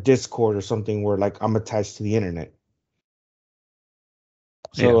Messenger or Discord or something where like I'm attached to the internet.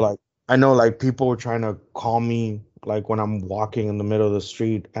 So yeah, like I know like people were trying to call me like when I'm walking in the middle of the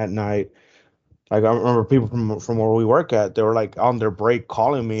street at night. Like I remember people from where we work at, they were like on their break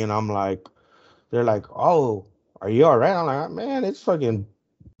calling me and I'm like they're like, "Oh, are you all right?" I'm like, "Man, it's fucking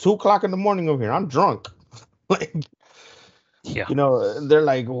 2 o'clock in the morning over here. I'm drunk." Like, yeah. they're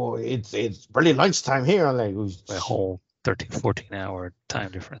like, "Well, it's barely lunchtime here." I'm like, "Oh, A shit." whole 13, 14 hour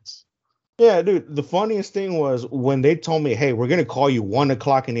time difference. Yeah, dude. The funniest thing was when they told me, "Hey, we're gonna call you 1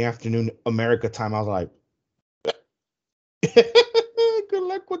 o'clock in the afternoon, America time." I was like, "Good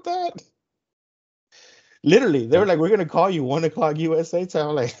luck with that." Literally, they were Yep. like, "We're gonna call you 1 o'clock USA time."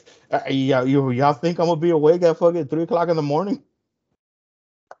 I'm like, "Yeah, y'all think I'm gonna be awake at fucking 3 o'clock in the morning?"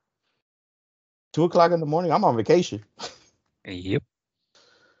 2 o'clock in the morning. I'm on vacation. Yep.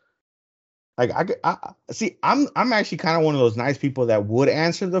 Like I see. I'm actually kind of one of those nice people that would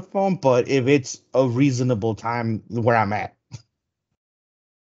answer the phone, but if it's a reasonable time where I'm at,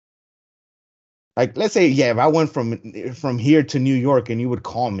 like let's say, yeah, if I went from here to New York and you would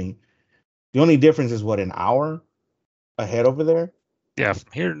call me, the only difference is what, an hour ahead over there. Yeah,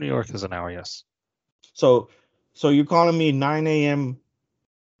 from here to New York is an hour, yes. So so you're calling me 9 a.m.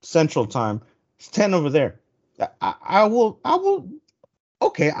 Central Time. It's 10 over there. I will.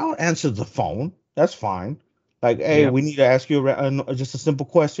 Okay, I'll answer the phone. That's fine. Like, hey, Yep. we need to ask you just a simple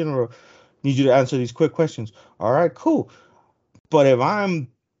question, or need you to answer these quick questions. All right, cool. But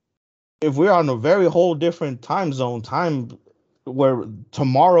if we're on a very whole different time zone, time where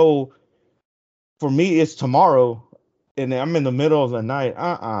tomorrow for me it's tomorrow, and I'm in the middle of the night.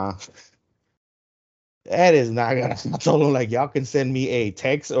 That is not gonna. I told them like y'all can send me a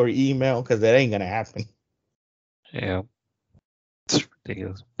text or email because that ain't gonna happen. Yeah. It's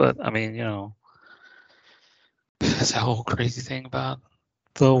ridiculous. But I mean, that's the whole crazy thing about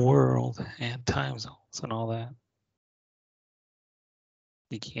the world and time zones and all that.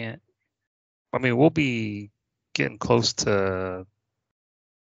 You can't. I mean, we'll be getting close to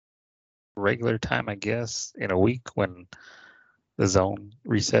regular time, I guess, in a week when the zone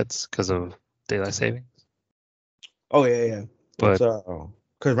resets because of daylight savings. Oh yeah, yeah. It's But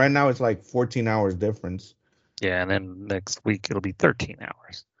because right now it's like 14 hours difference. yeah, and then next week it'll be 13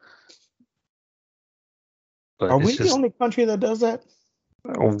 hours. Are But it's we the just, only country that does that?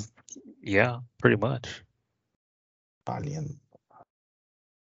 oh, yeah, pretty much. Alien.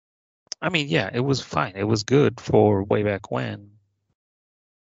 I mean, yeah, it was fine. It was good for way back when,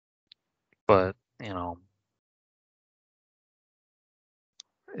 but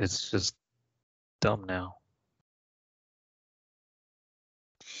it's just dumb now.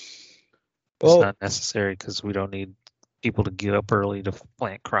 It's Well, not necessary because we don't need people to get up early to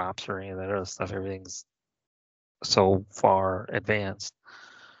plant crops or any of that other stuff. Everything's so far advanced,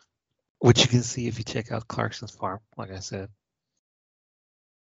 which you can see if you check out Clarkson's farm, like I said.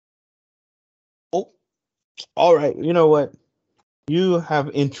 oh, all right. You know what? You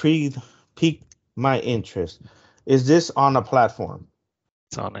have piqued my interest. Is this on a platform?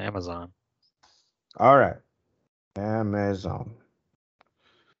 It's on Amazon. All right. Amazon.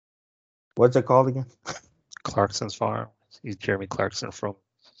 What's it called again? Clarkson's farm. He's Jeremy Clarkson from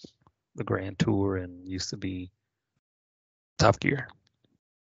the Grand Tour and used to be Top Gear.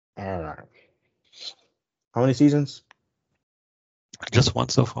 All right. How many seasons? Just one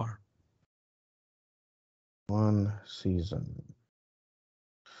so far. One season.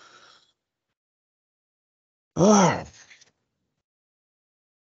 All right.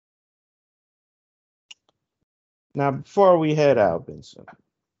 Now, before we head out, Vincent,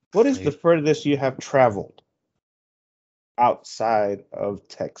 what is the Yep. furthest you have traveled outside of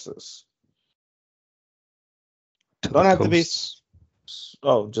Texas? To the Don't have to be. coasts.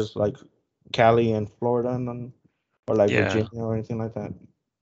 Oh, just like Cali and Florida, or like Yeah. Virginia or anything like that.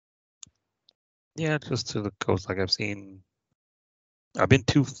 Yeah, just to the coast. Like I've been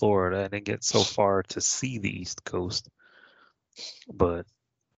to Florida. I didn't get so far to see the East Coast, but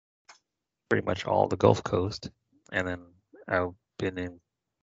pretty much all the Gulf Coast. And then I've been in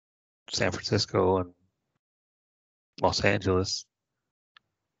San Francisco and Los Angeles.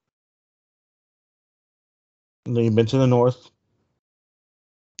 And then you've been to the north.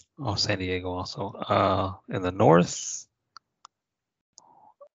 Oh, San Diego also. In the north,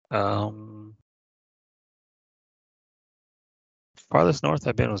 um, farthest north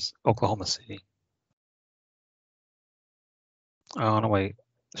I've been was Oklahoma City. Oh no, wait,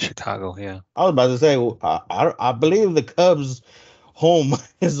 Chicago. Yeah, I was about to say, I believe the Cubs' home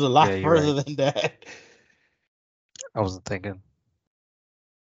is a yeah, lot you're further right. than that. I wasn't thinking.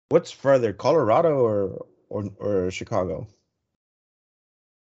 What's further, Colorado or Chicago?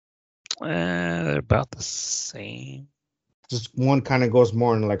 They're about the same. Just one kind of goes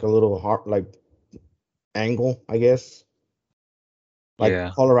more in like a little hard, like angle, I guess. Like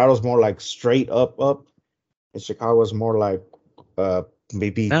Yeah. Colorado's more like straight up, and Chicago's more like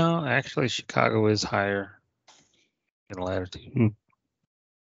maybe. No, actually, Chicago is higher in latitude.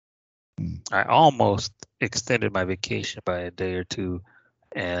 I almost extended my vacation by a day or two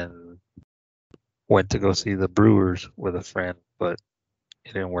and went to go see the Brewers with a friend, but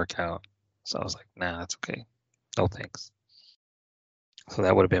it didn't work out. So I was like, nah, that's okay. No thanks. So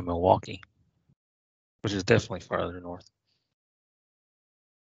that would have been Milwaukee, which is definitely farther north.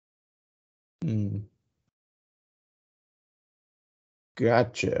 Mm,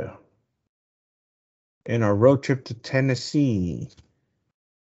 gotcha. In our road trip to Tennessee.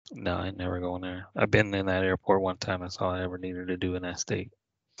 No, I ain't never going there. I've been in that airport one time. That's all I ever needed to do in that state.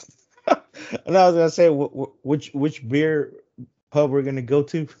 And I was gonna say which beer pub we're gonna go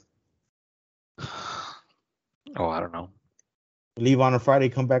to. Oh, I don't know. Leave on a Friday,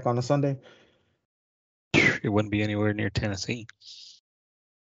 come back on a Sunday. It wouldn't be anywhere near Tennessee.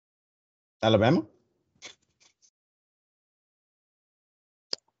 Alabama.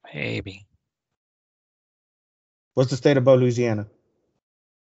 Maybe. What's the state above Louisiana?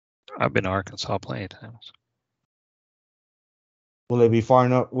 I've been to Arkansas plenty of times. Will it be far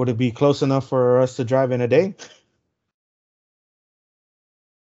enough? Would it be close enough for us to drive in a day?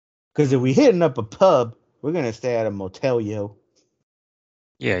 Because if we Mm, hitting up a pub, we're gonna stay at a motel, yo.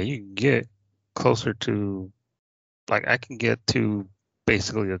 yeah, you can get closer to, like, I can get to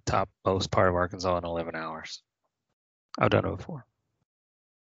basically the top most part of Arkansas in 11 hours. I've done it before.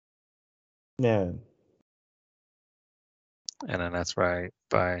 Yeah. And then that's right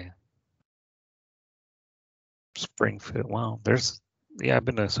by Springfield. Wow, yeah, I've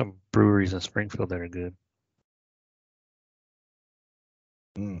been to some breweries in Springfield that are good.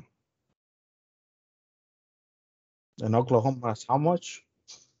 Mm. And Oklahoma, how much?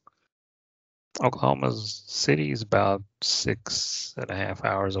 Oklahoma's city is about 6.5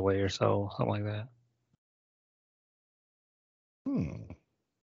 hours away or so, something like that. Hmm.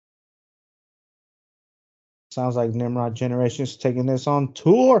 Sounds like Nimrod Generation's taking this on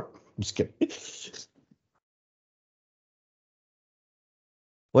tour. I'm just kidding.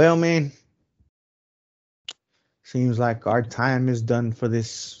 Well, man, seems like our time is done for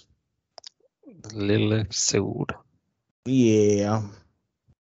this. Little episode. Yeah.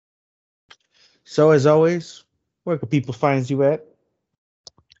 So as always, where can people find you at?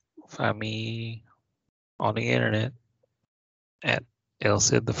 Find me on the internet at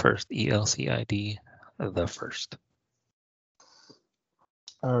Elcid the first, ELCID the first.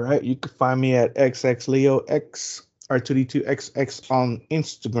 All right, you can find me at XXLeoX R2D2XX on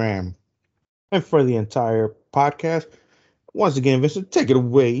Instagram. And for the entire podcast, once again, Vincent, take it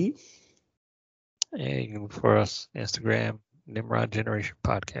away. Yeah, you can look for us Instagram, Nimrod Generation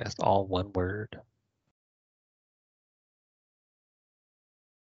Podcast, all one word.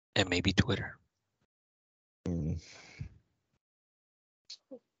 And maybe Twitter.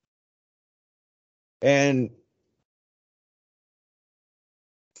 And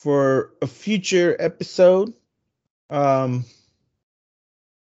for a future episode, um,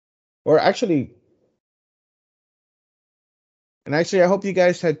 or actually, I hope you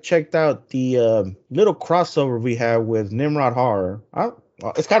guys had checked out the little crossover we have with Nimrod Horror.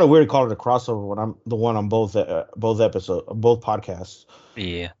 It's kind of weird to call it a crossover when I'm the one on both podcasts.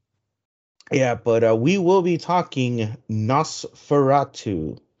 Yeah. Yeah, but we will be talking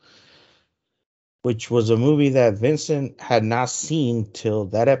Nosferatu, which was a movie that Vincent had not seen till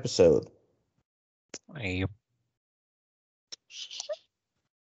that episode. I,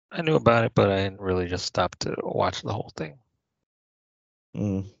 I knew about it, but I didn't really just stop to watch the whole thing.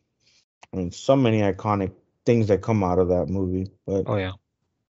 Mm. I mean, so many iconic things that come out of that movie. But Oh, yeah.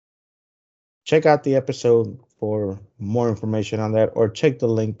 check out the episode for more information on that, or check the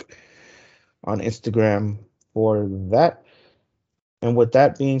link on Instagram for that. And with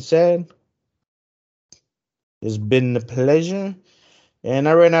that being said, it's been a pleasure. And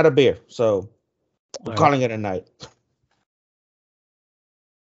I ran out of beer, so we're All right. calling it a night.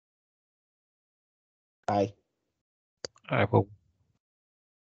 Bye. All right. Well,